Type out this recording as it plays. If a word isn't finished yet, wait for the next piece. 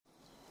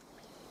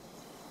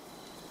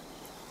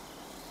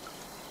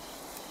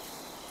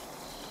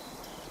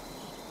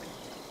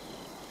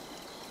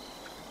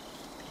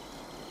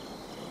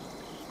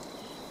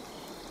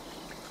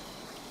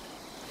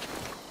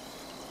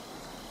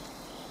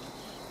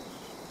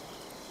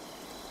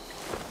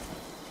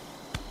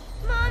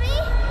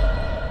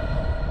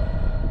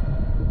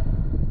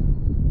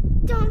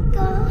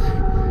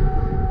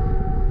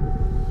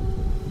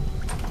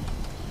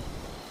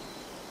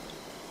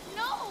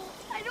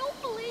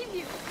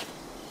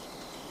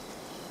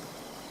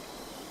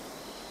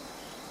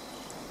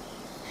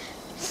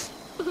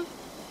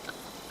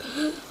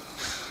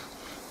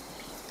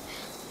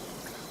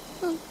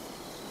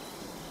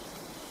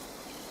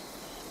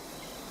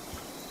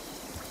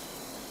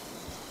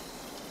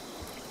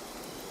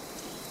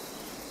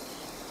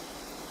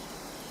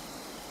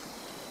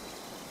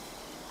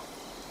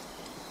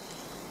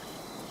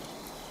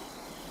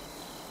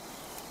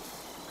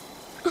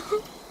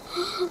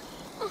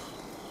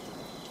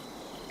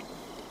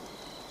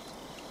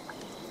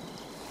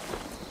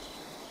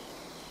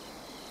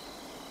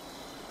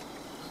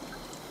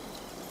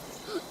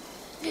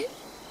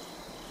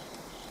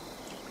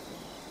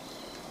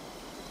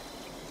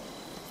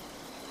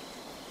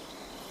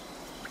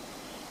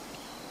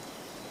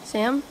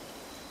Sam?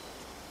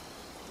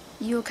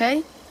 You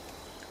okay?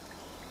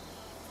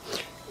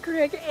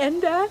 Greg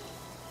and Dad?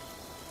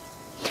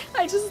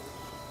 I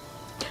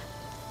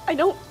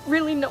don't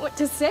really know what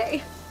to say.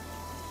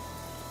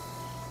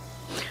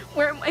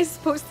 Where am I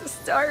supposed to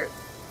start?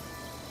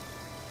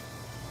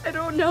 I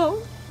don't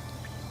know.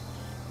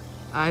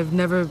 I've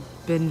never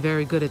been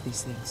very good at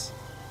these things,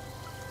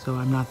 so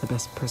I'm not the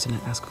best person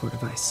to ask for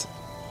advice.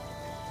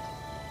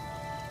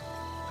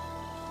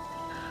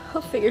 I'll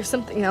figure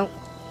something out.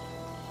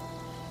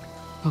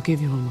 I'll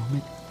give you a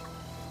moment.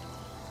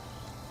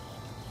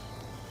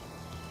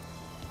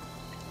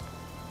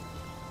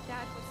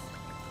 Dad was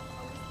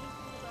always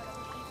thinking about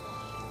other people.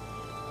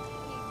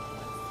 He was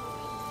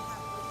hoping to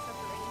have like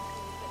separating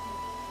things, but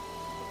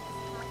it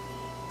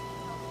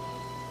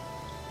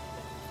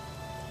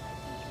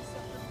was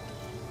hard to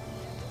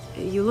help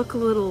me. You look a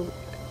little...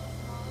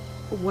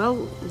 well,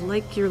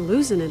 like you're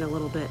losing it a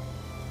little bit.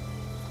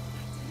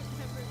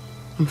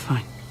 I'm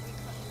fine.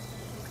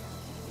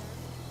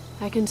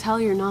 I can tell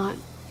you're not.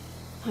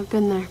 I've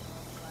been there.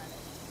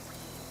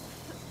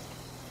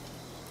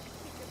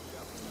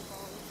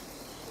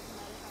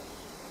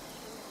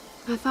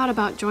 I thought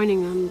about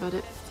joining them, but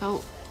it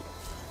felt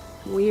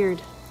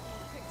weird.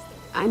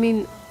 I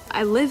mean,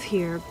 I live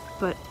here,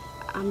 but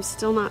I'm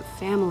still not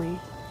family,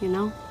 you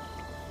know?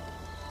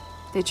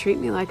 They treat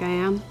me like I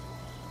am,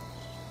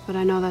 but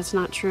I know that's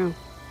not true.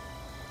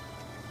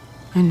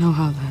 I know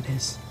how that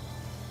is.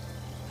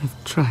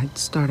 I've tried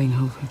starting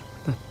over,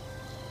 but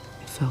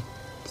it felt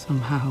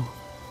somehow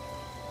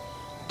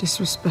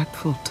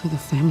disrespectful to the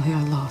family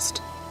I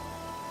lost.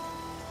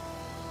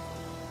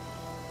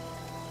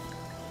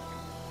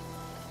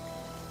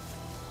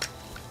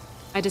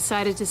 I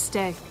decided to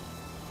stay.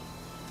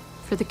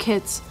 For the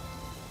kids.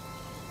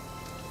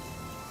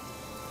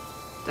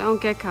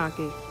 Don't get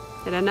cocky.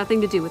 It had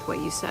nothing to do with what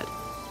you said.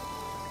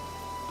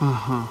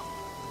 Uh-huh.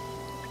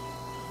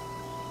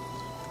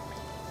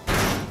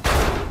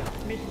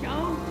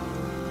 Michonne?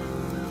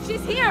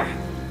 She's here!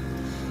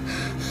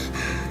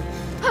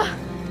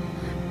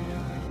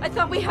 I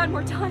thought we had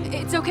more time.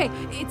 It's okay.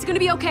 It's gonna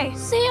be okay.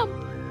 Sam!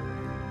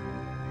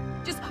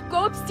 Just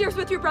go upstairs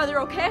with your brother,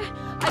 okay?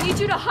 I need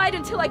you to hide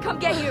until I come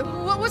get you.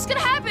 What's gonna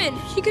happen?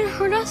 He gonna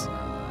hurt us?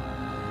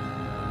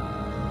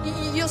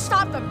 You'll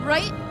stop them,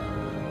 right?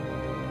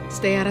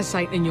 Stay out of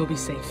sight and you'll be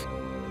safe.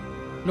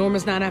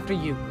 Norma's not after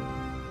you.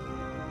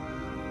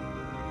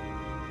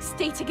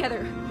 Stay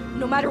together,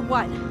 no matter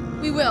what.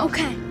 We will.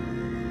 Okay.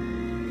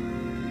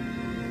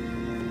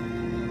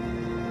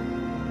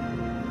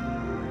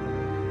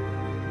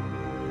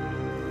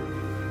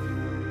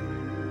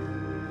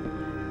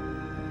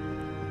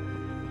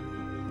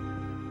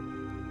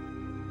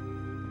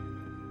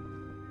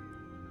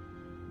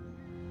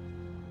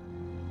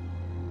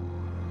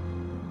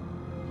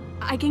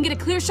 I can get a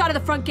clear shot of the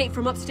front gate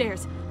from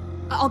upstairs.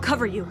 I'll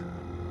cover you.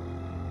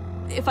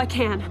 If I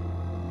can.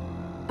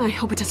 I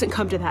hope it doesn't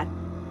come to that.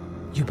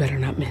 You better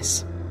not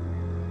miss.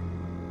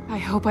 I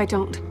hope I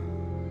don't.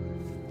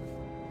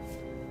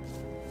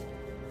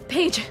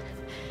 Paige,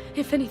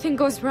 if anything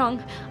goes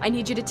wrong, I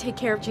need you to take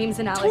care of James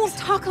and Alex. Don't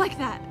talk like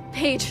that!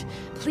 Paige,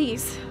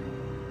 please.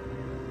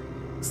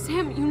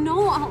 Sam, you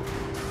know I'll...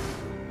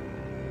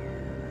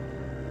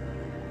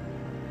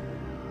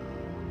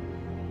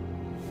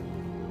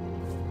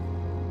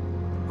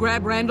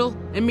 Grab Randall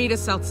and meet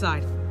us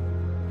outside.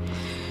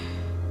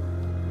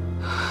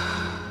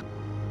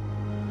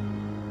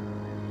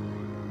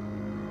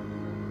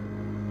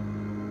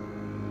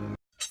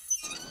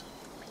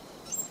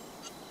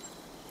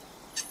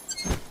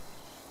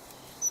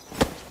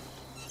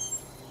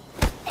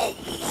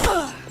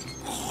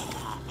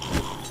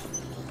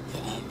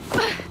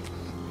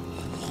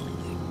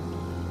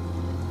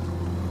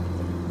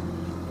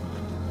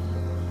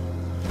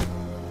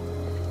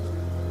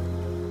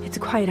 It's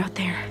quiet out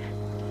there.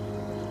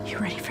 You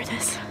ready for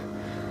this?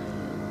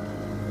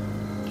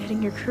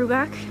 Getting your crew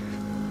back?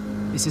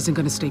 This isn't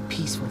gonna stay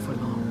peaceful for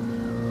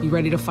long. Be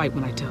ready to fight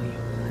when I tell you.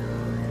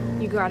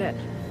 You got it.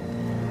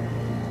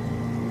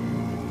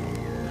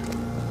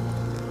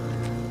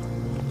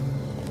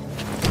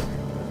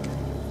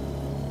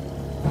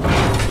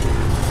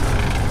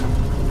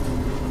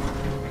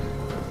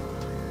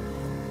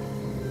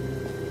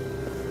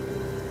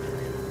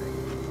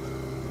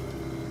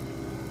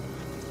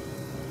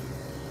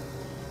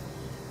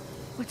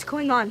 What's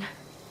going on?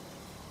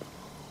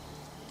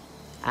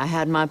 I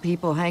had my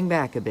people hang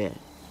back a bit.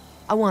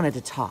 I wanted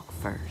to talk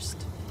first.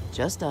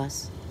 Just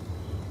us.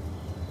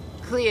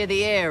 Clear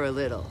the air a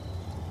little.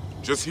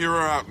 Just hear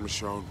her out,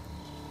 Michonne.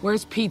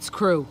 Where's Pete's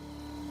crew?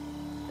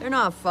 They're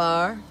not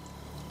far.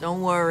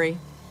 Don't worry.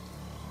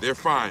 They're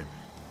fine.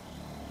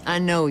 I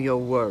know you're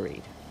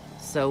worried.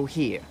 So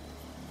here.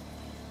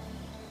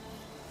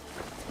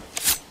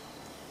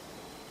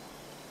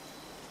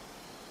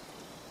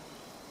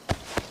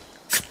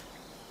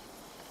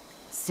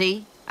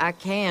 See? I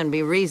can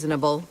be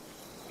reasonable.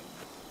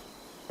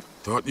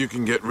 Thought you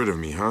can get rid of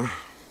me, huh?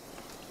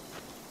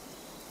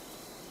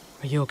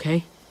 Are you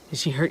okay? Did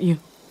she hurt you?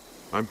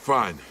 I'm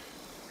fine.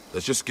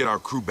 Let's just get our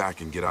crew back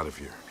and get out of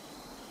here.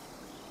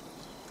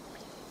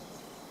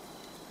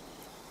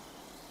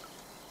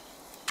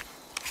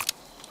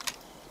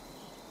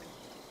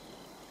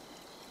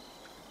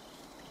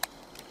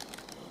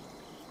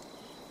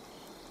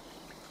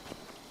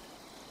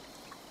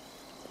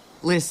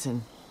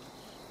 Listen,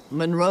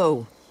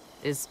 Monroe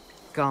is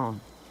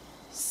gone.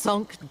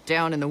 Sunk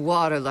down in the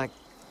water like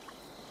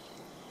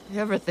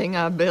everything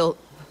I built.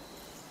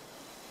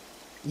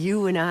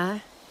 You and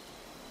I,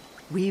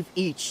 we've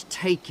each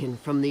taken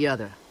from the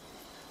other.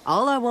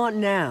 All I want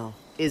now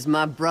is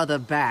my brother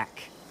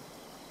back.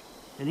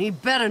 And he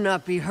better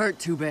not be hurt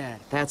too bad.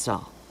 That's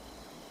all.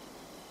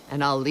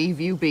 And I'll leave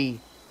you be.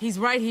 He's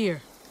right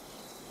here.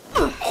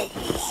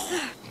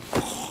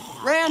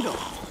 Randall,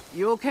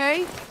 you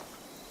okay?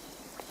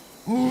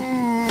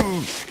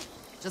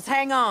 Just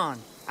hang on.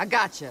 I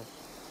gotcha.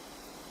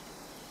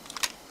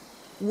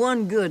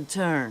 One good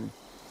turn.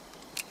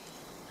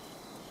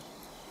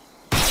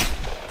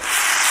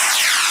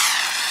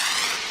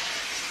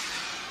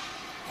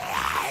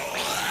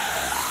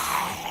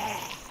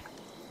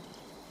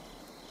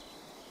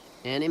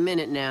 Any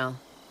minute now.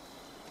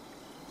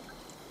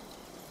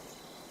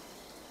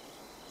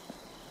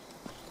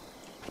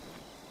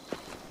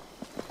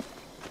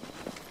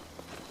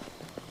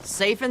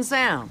 Safe and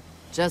sound,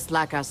 just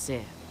like I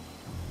said.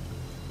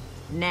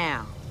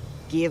 Now,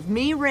 give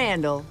me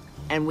Randall,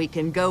 and we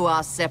can go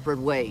our separate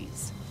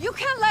ways. You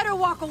can't let her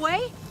walk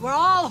away. We're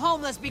all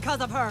homeless because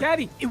of her.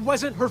 Daddy, it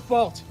wasn't her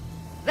fault.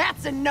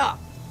 That's enough!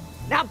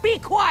 Now be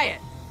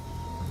quiet!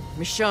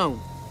 Michonne,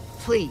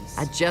 please,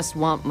 I just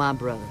want my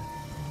brother.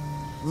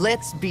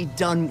 Let's be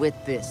done with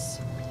this.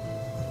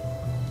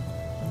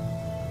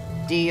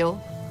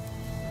 Deal?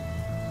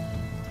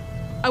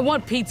 I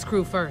want Pete's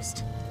crew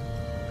first.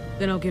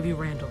 Then I'll give you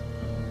Randall.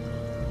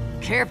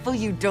 Careful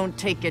you don't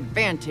take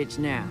advantage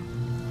now.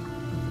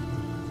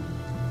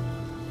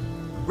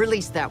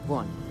 Release that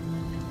one.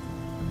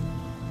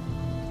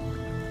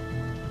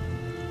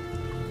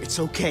 It's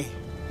okay.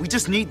 We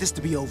just need this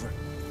to be over.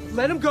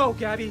 Let him go,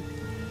 Gabby.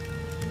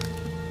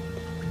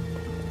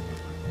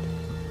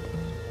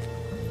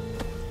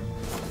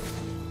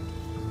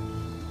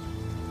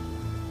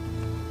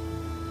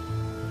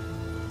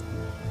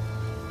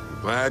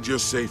 Glad you're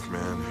safe,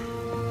 man.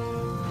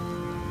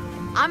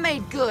 I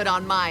made good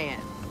on my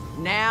end.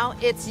 Now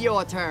it's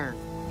your turn.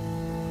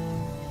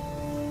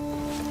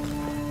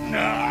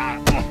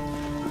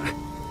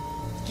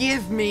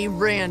 Give me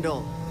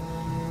Randall.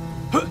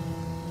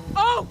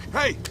 Oak!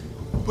 Hey!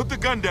 Put the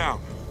gun down.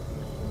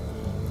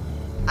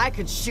 I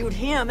could shoot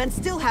him and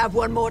still have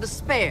one more to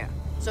spare.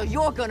 So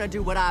you're gonna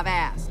do what I've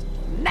asked.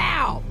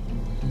 Now!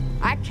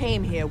 I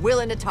came here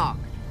willing to talk.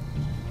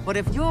 But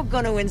if you're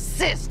gonna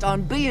insist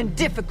on being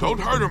difficult...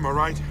 Don't hurt him, all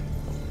right?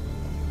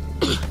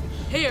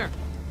 Here,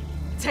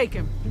 take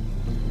him.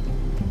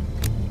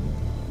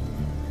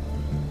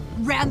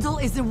 Randall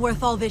isn't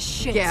worth all this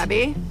shit.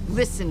 Gabby,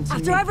 listen to me.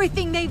 After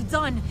everything they've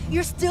done,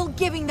 you're still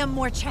giving them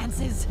more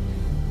chances.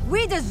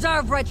 We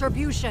deserve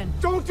retribution.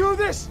 Don't do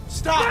this!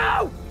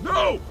 Stop!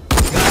 No!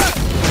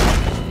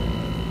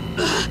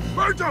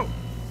 Virgil!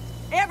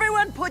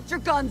 Everyone put your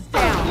guns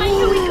down! I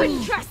knew we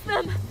couldn't trust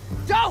them!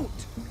 Don't!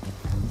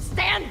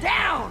 Stand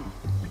down!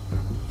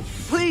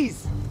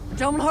 Please,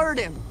 don't hurt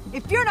him.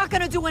 If you're not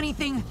gonna do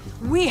anything,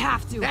 we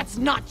have to. That's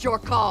not your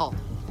call.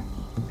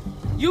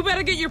 You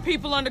better get your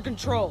people under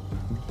control.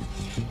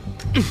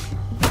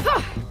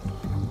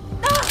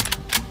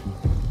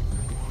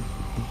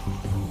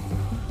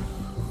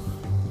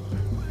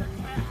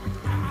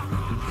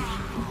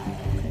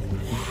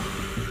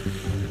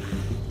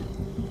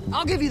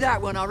 I'll give you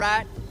that one, all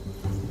right?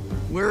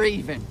 We're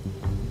even.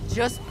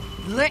 Just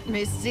let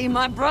me see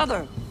my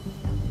brother.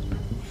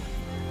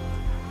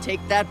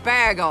 Take that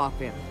bag off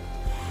him.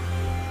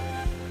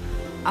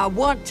 I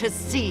want to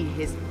see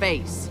his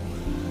face.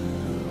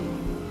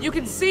 You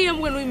can see him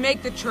when we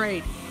make the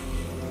trade.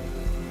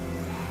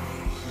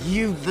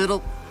 You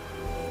little...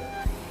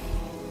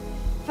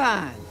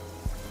 Fine.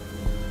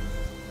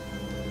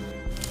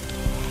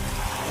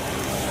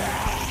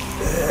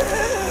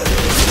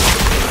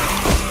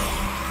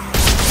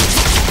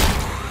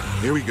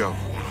 Here we go.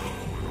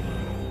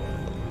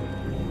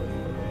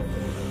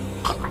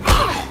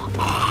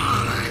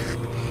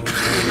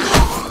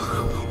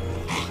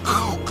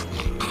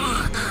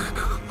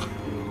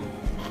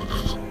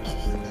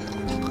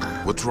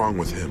 What's wrong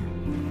with him?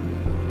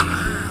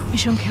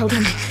 Michonne killed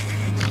him.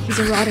 He's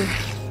a rotter.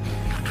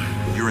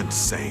 You're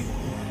insane.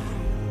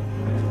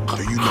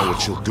 Do you know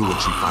what she'll do when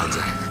she finds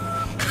out?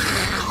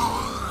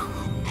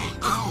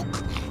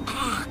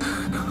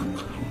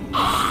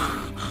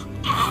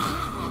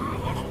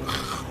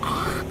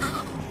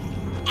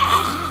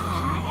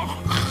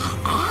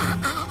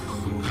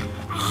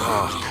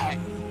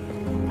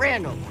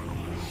 Randall.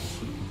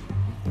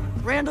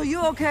 Randall,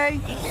 you okay?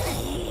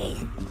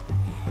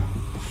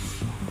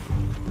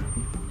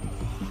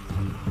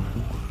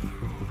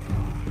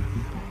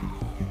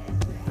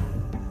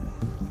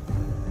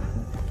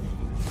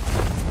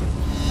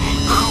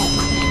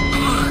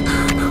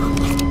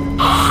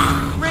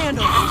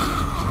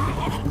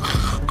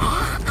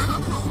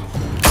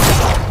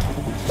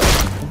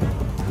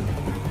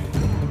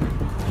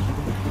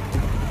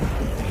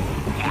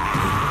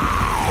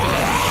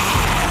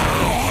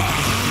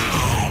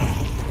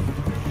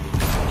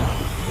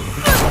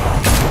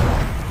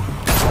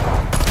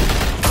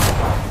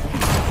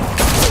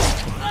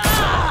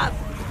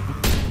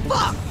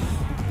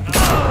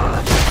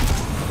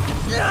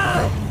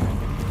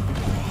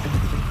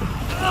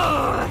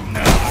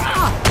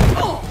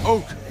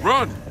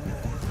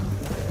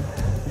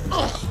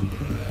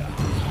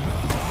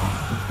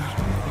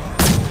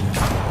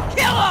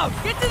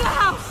 down! Get to the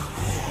house!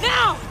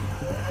 Now!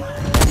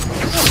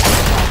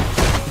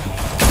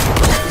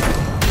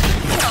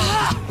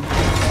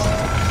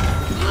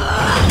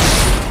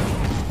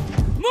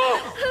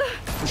 Move!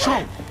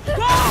 Michonne! Go!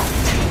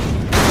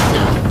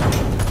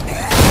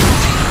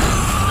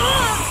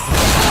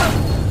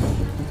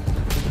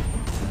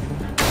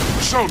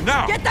 Michonne,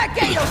 now! Get that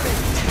gate open!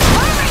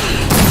 Hurry!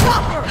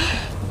 Stop her!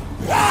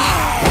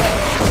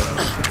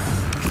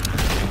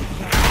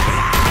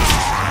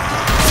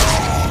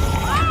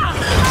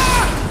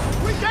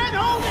 We can't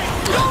hold it!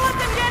 Don't let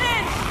them get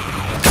in!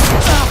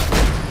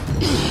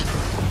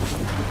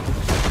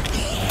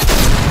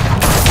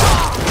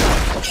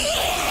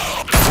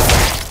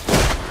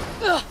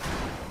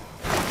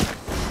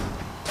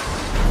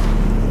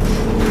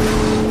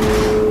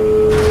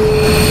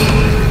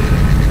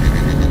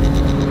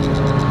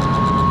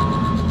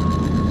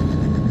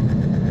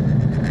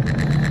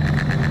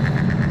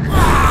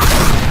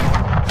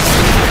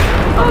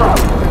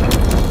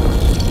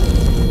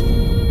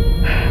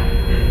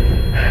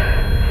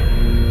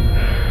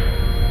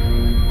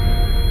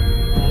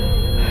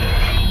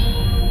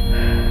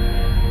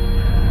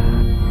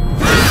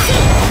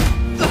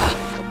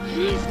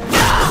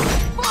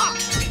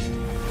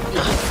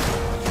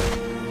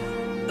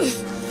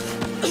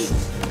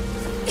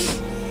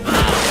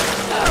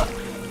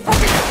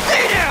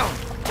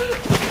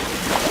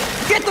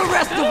 Get the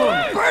rest of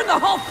them! Burn the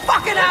whole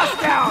fucking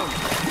house down!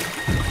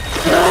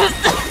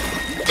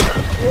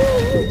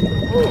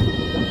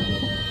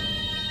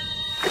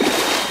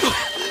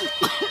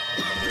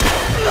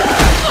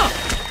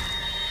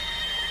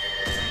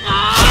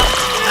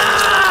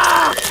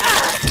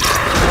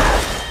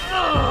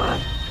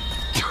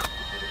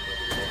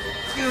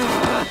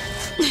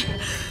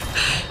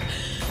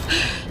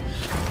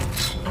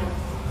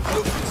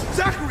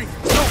 Zachary!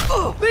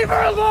 No! Leave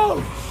her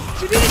alone!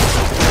 She needs...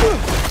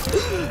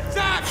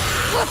 Zach!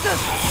 What the...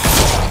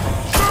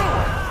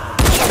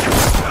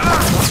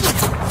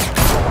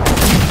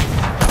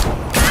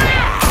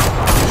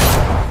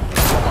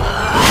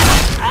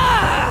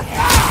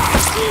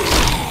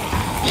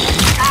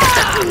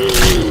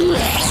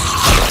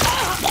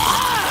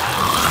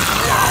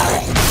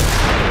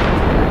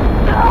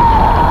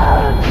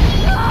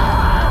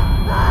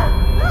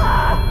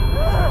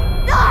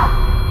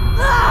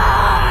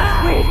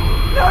 Wait!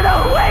 No,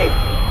 wait!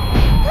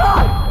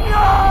 God,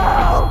 no!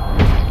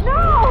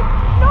 No!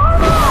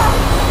 Norma!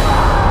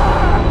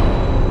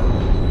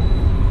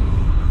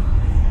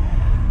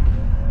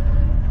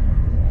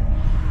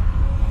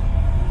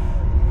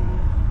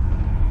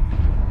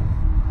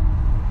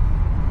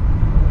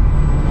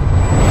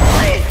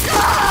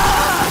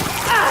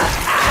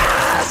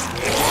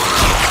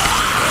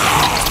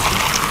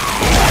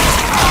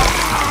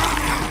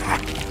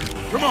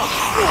 Come on!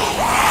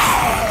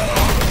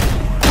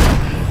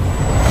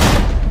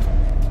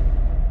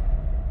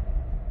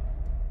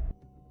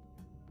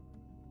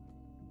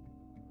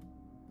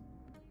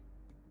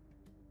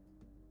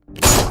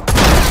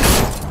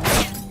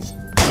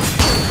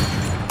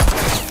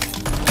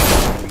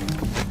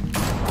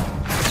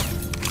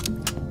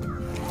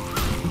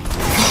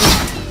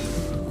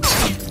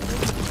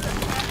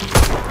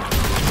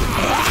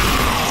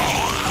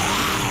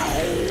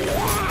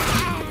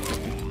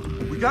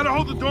 We gotta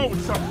hold the door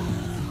with something.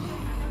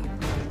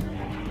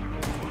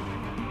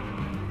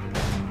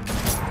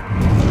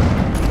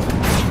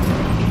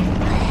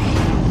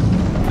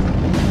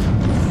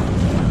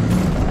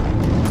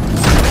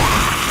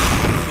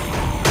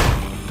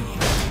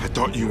 I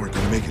thought you weren't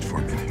gonna make it for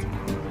a minute.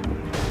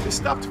 They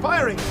stopped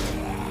firing.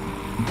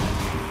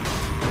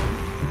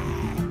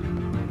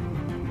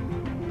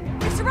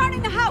 They're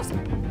surrounding the house!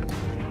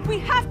 We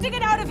have to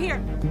get out of here!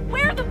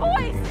 Where are the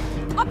boys?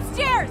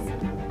 Upstairs!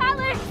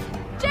 Alex!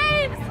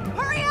 James!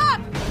 Hurry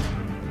up!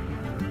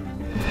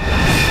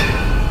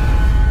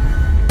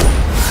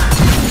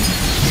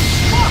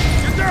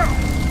 Get down!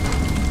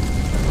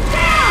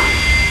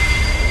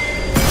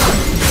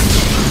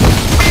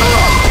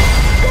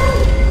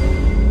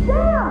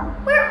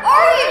 Where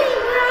are you?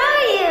 Where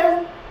are you?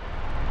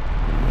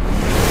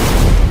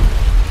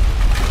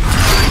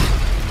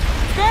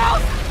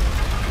 Girls!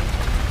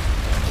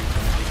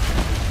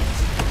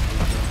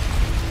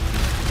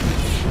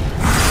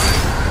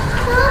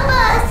 Help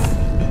us!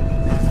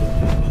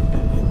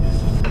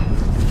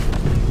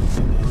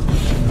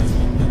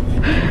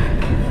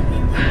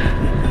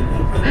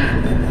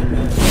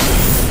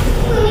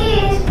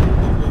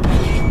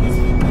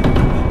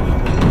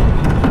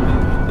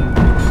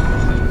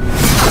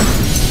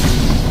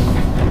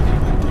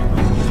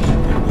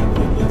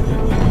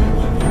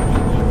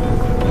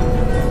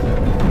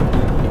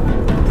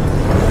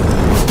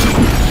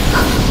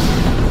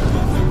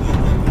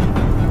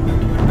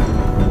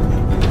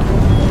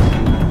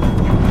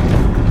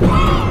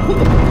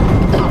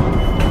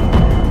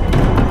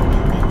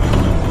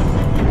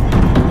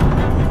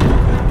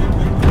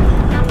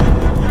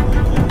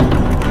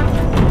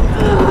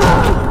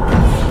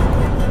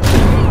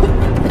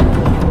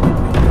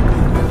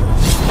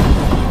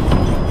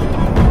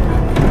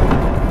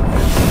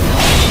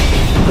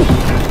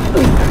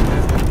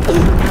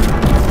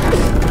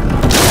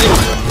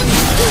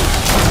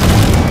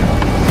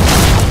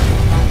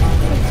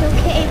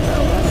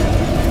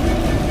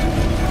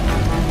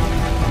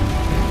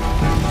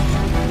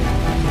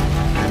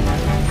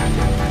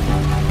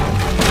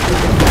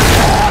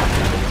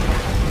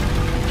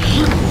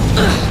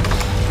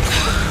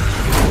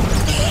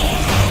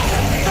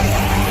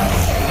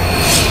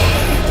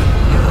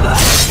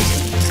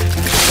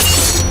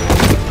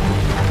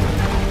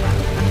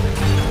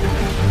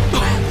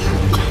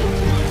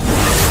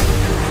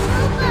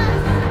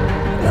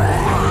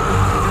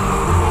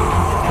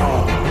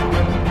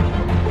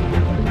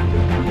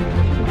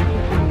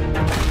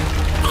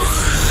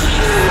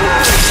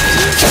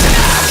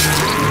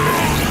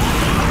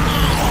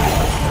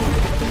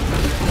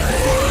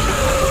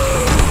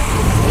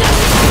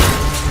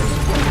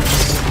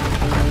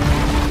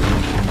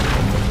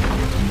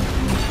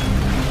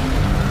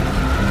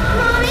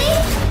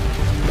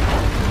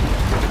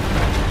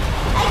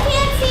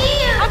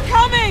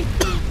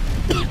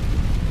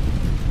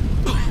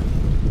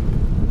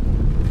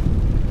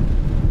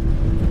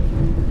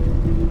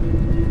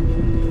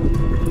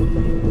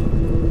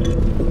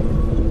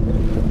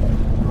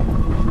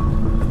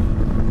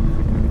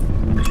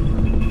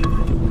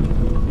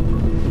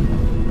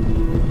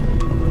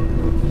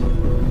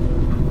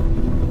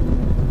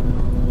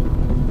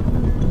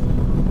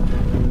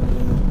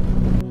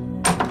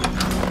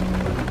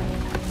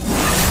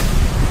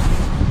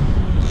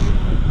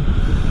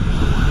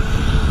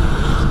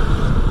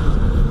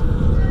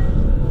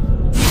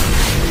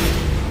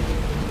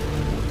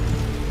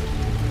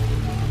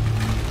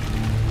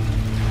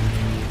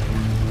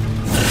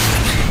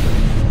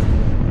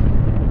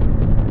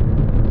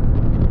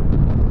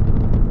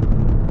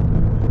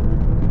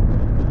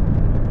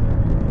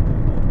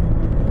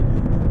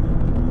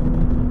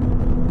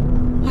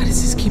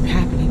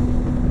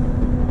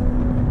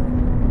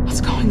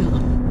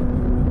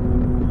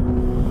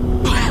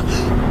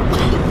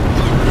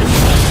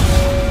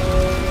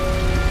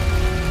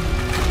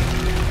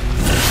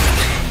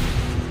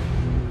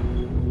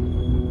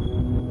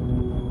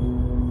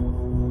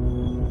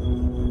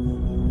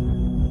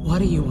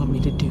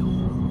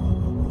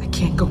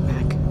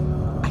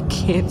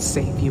 can't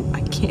save you. I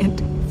can't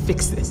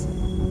fix this.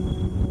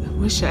 I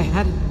wish I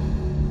had.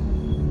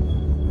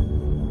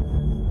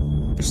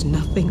 There's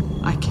nothing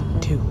I can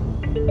do.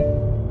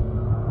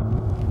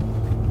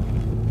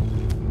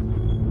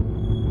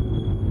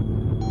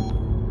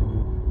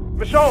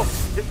 Michonne,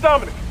 it's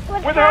Dominic.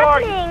 What's Where the hell are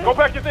happening? you? Go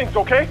pack your things,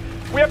 okay?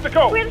 We have to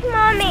go. Where's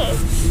Mommy?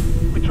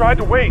 We tried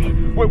to wait.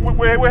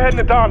 We're heading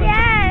to Donna's.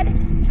 Dad!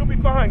 She'll be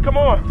fine. Come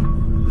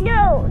on.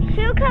 No,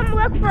 she'll come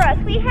look for us.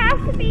 We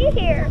have to be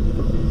here.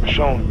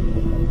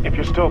 Michonne, if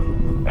you're still...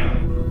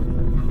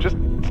 Just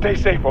stay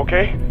safe,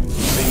 okay?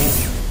 They need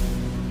you.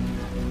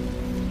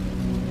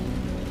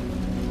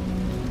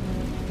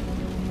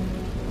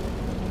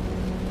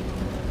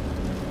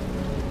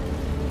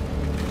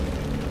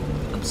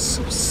 I'm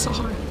so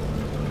sorry.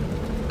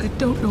 I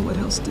don't know what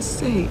else to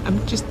say.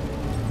 I'm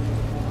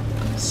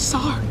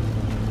sorry.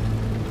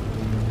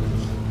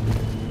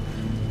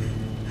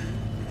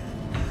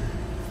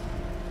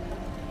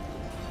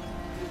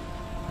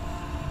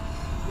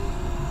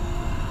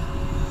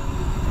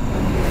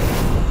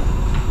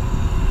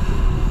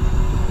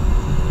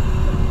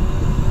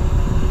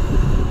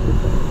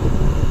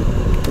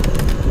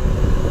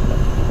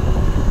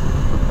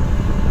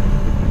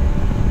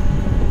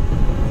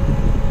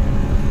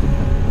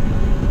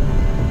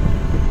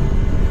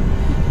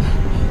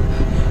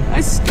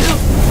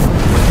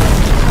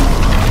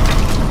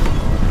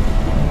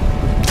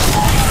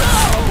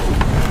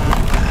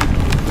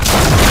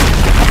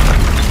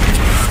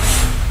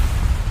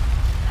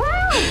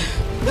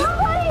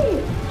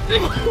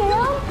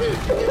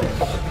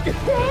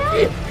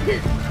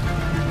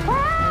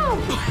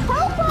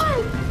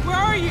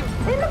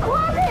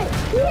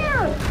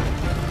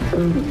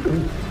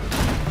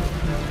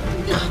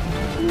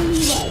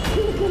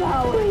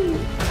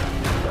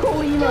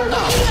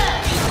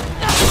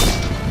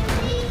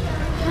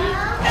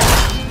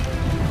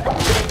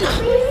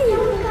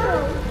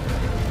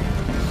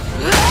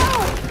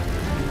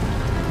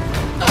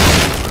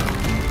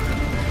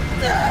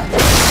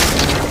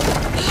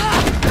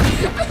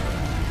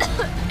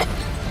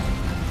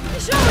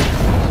 Michonne!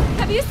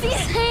 Have you seen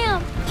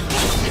Sam? I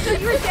thought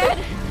you were dead.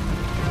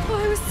 Oh,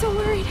 I was so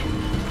worried.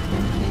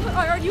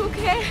 Are you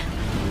okay?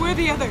 Where are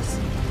the others?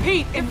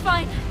 Pete! They're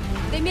fine.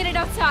 They made it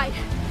outside.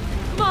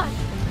 Come on.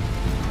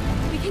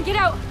 We can get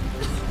out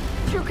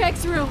through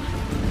Greg's room.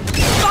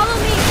 Follow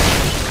me.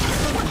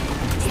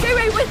 Stay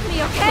right with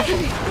me,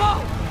 okay?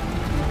 Go!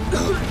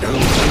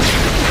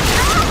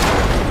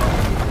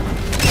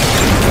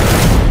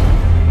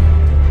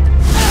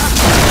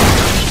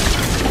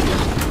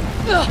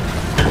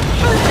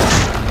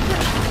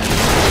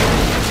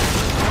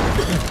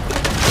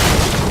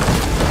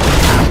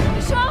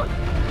 Michonne!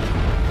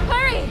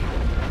 Hurry!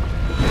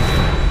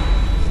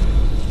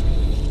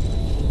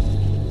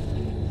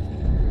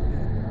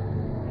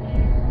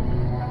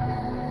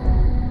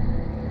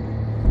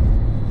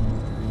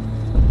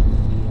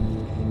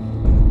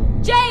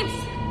 James!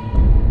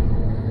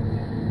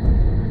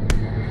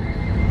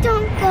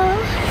 Don't go.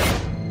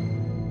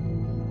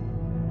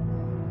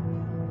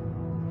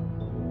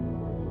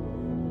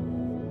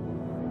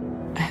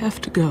 I have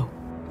to go.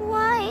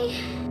 Why?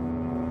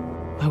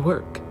 My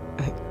work.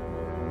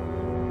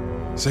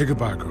 Say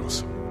goodbye,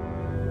 girls.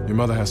 Your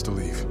mother has to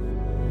leave.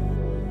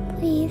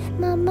 Please,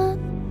 Mama.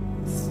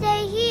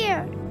 Stay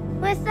here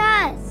with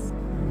us.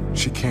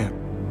 She can't.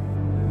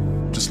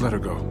 Just let her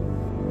go.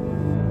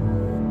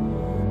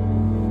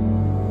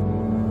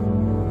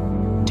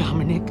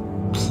 Dominic,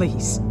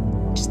 please.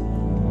 Just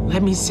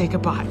let me say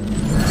goodbye.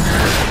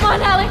 Come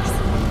on, Alex!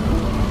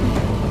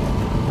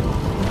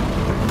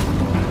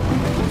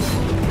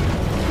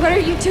 What are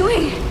you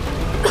doing?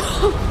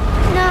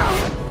 No.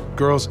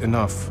 Girls,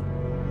 enough.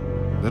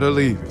 Let her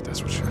leave if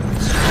that's what she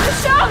wants.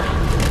 Michonne!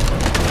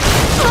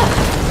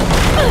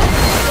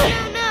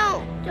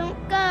 No,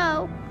 don't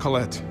go.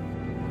 Colette.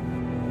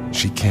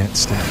 She can't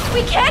stay.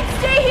 We can't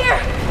stay here!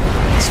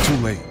 It's too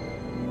late.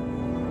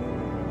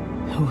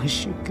 I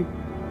wish you could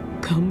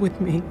come with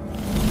me.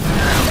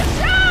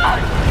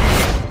 Michonne!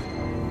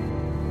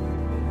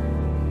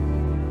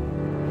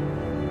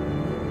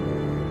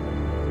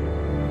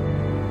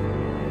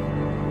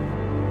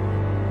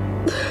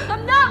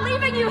 I'm not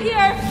leaving you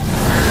here!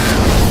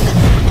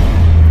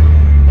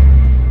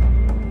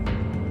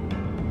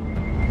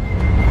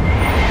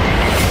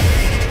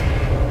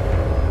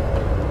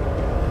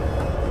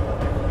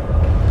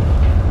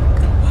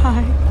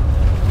 Goodbye.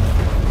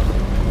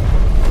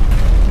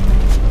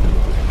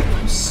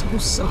 I'm so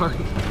sorry.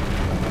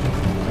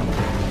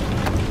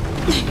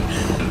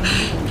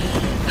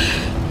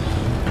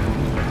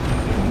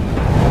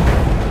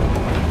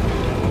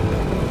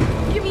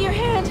 Give me your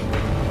hand.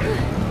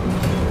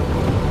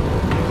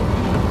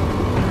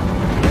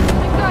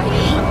 I got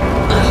you.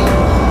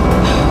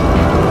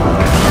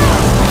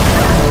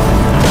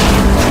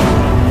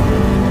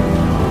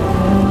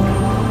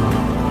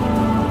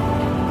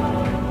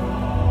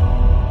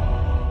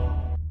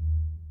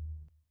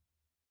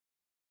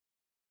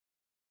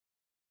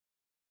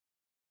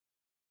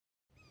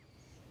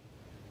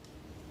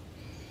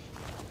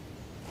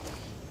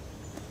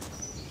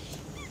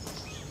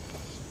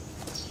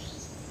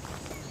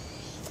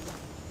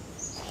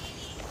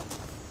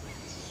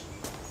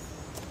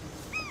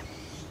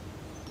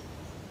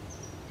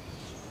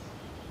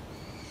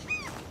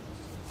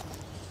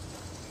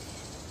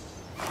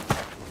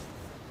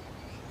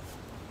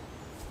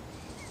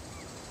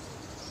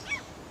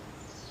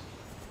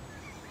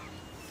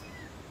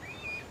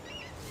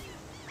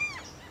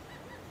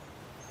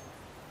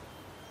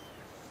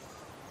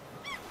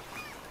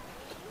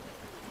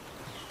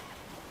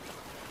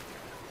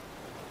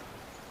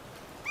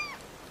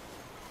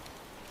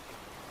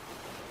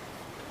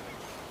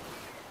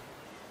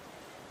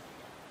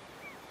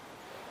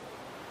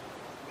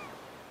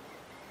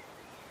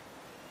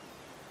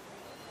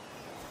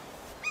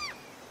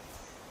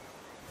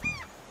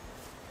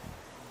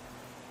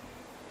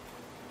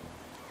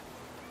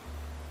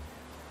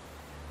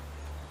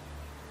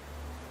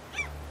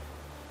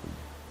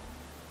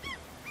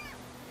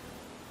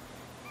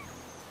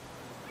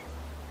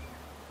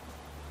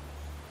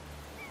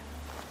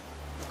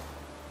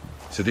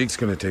 Sadiq's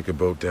gonna take a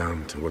boat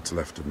down to what's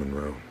left of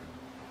Monroe.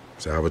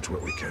 Salvage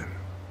what we can.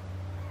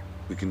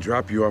 We can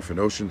drop you off in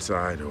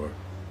Oceanside or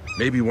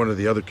maybe one of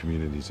the other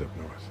communities up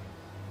north.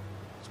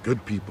 It's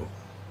good people.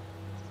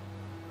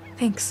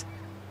 Thanks.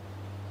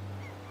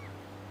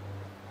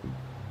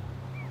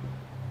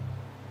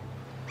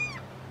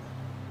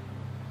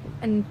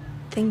 And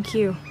thank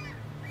you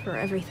for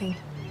everything.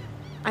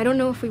 I don't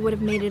know if we would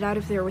have made it out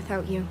of there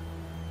without you.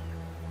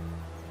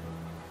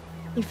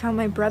 You found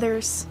my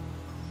brothers.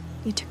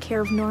 You took care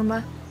of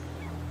Norma.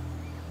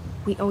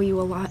 We owe you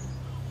a lot.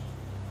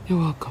 You're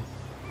welcome.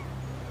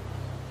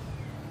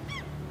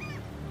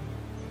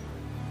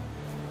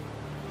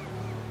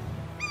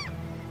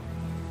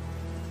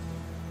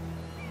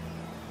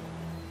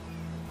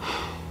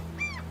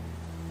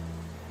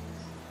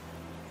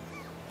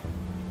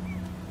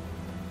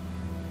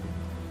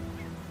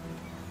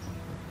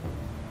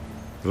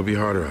 It'll be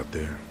harder out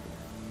there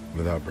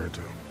without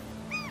Berto.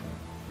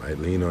 Might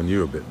lean on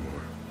you a bit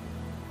more.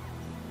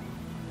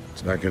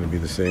 It's not gonna be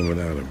the same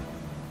without him.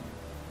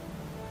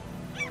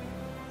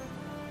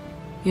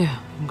 Yeah,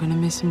 I'm gonna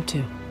miss him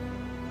too.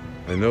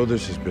 I know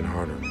this has been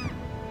hard on you.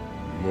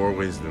 In more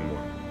ways than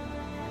one.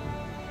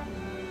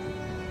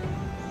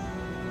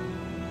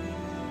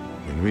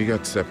 When we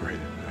got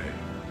separated,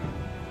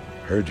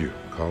 I heard you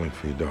calling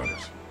for your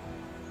daughters.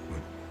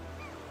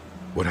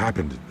 What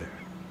happened in there?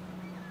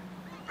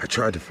 I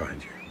tried to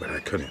find you, but I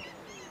couldn't.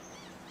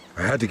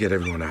 I had to get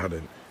everyone out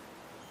and...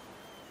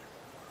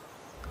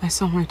 I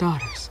saw my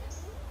daughters.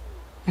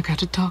 I got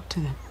to talk to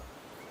them.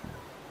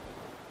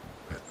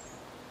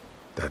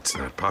 That's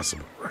not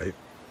possible, right?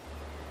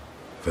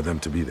 For them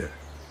to be there.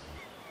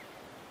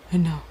 I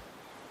know.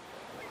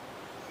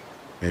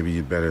 Maybe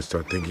you'd better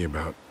start thinking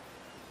about,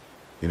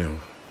 you know,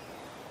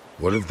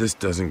 what if this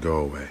doesn't go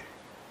away?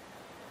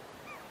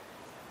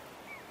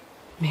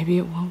 Maybe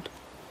it won't.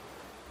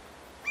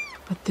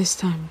 But this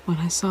time, when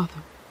I saw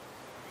them,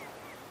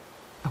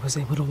 I was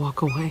able to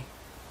walk away.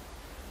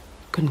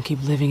 Couldn't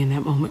keep living in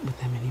that moment with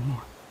them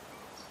anymore.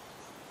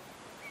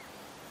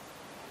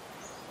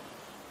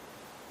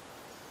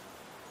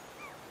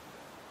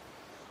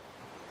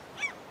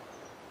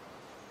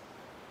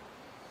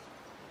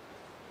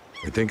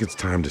 I think it's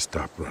time to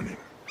stop running.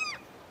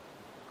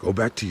 Go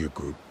back to your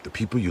group, the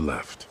people you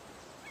left,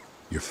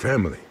 your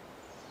family,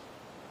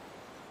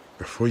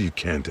 before you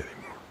can't anymore.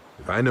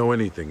 If I know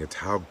anything, it's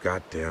how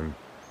goddamn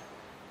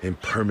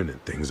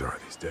impermanent things are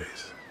these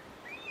days.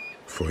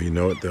 Before you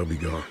know it, they'll be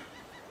gone.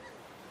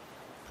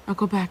 I'll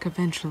go back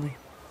eventually.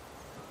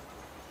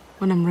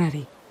 When I'm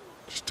ready.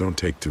 Just don't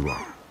take too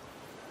long.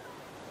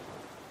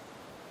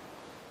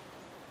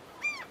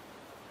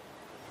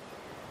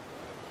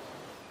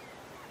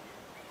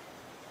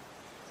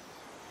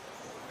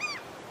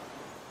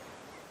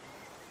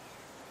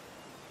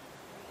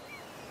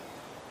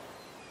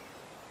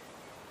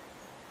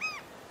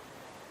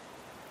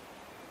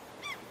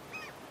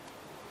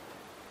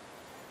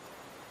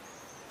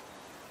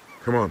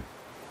 Come on.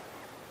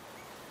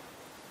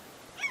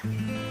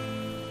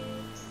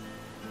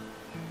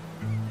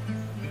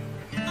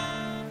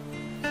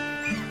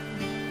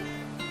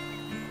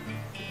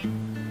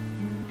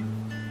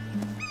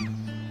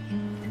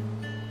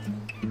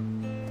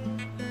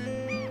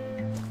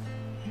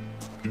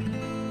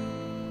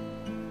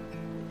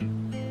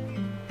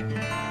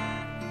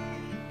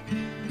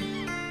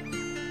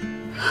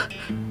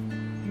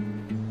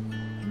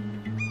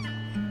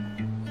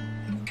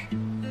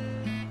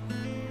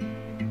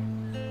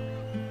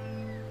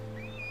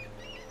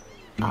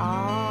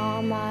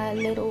 Ah, my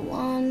little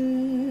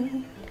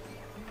one,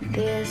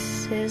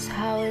 this is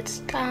how it's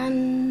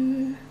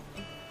done.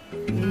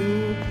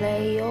 You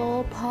play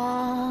your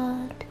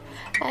part,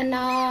 and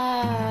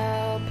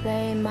I'll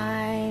play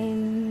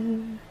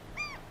mine.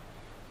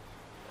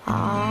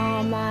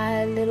 Ah,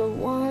 my little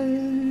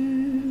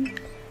one,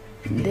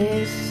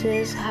 this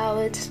is how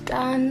it's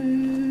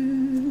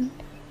done.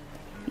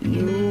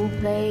 You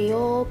play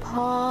your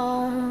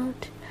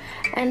part,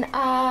 and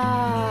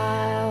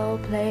I'll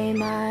play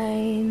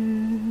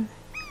mine.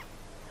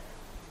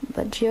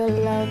 But your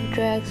love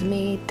drags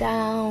me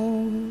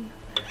down,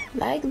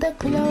 like the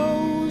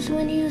clothes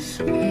when you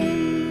swing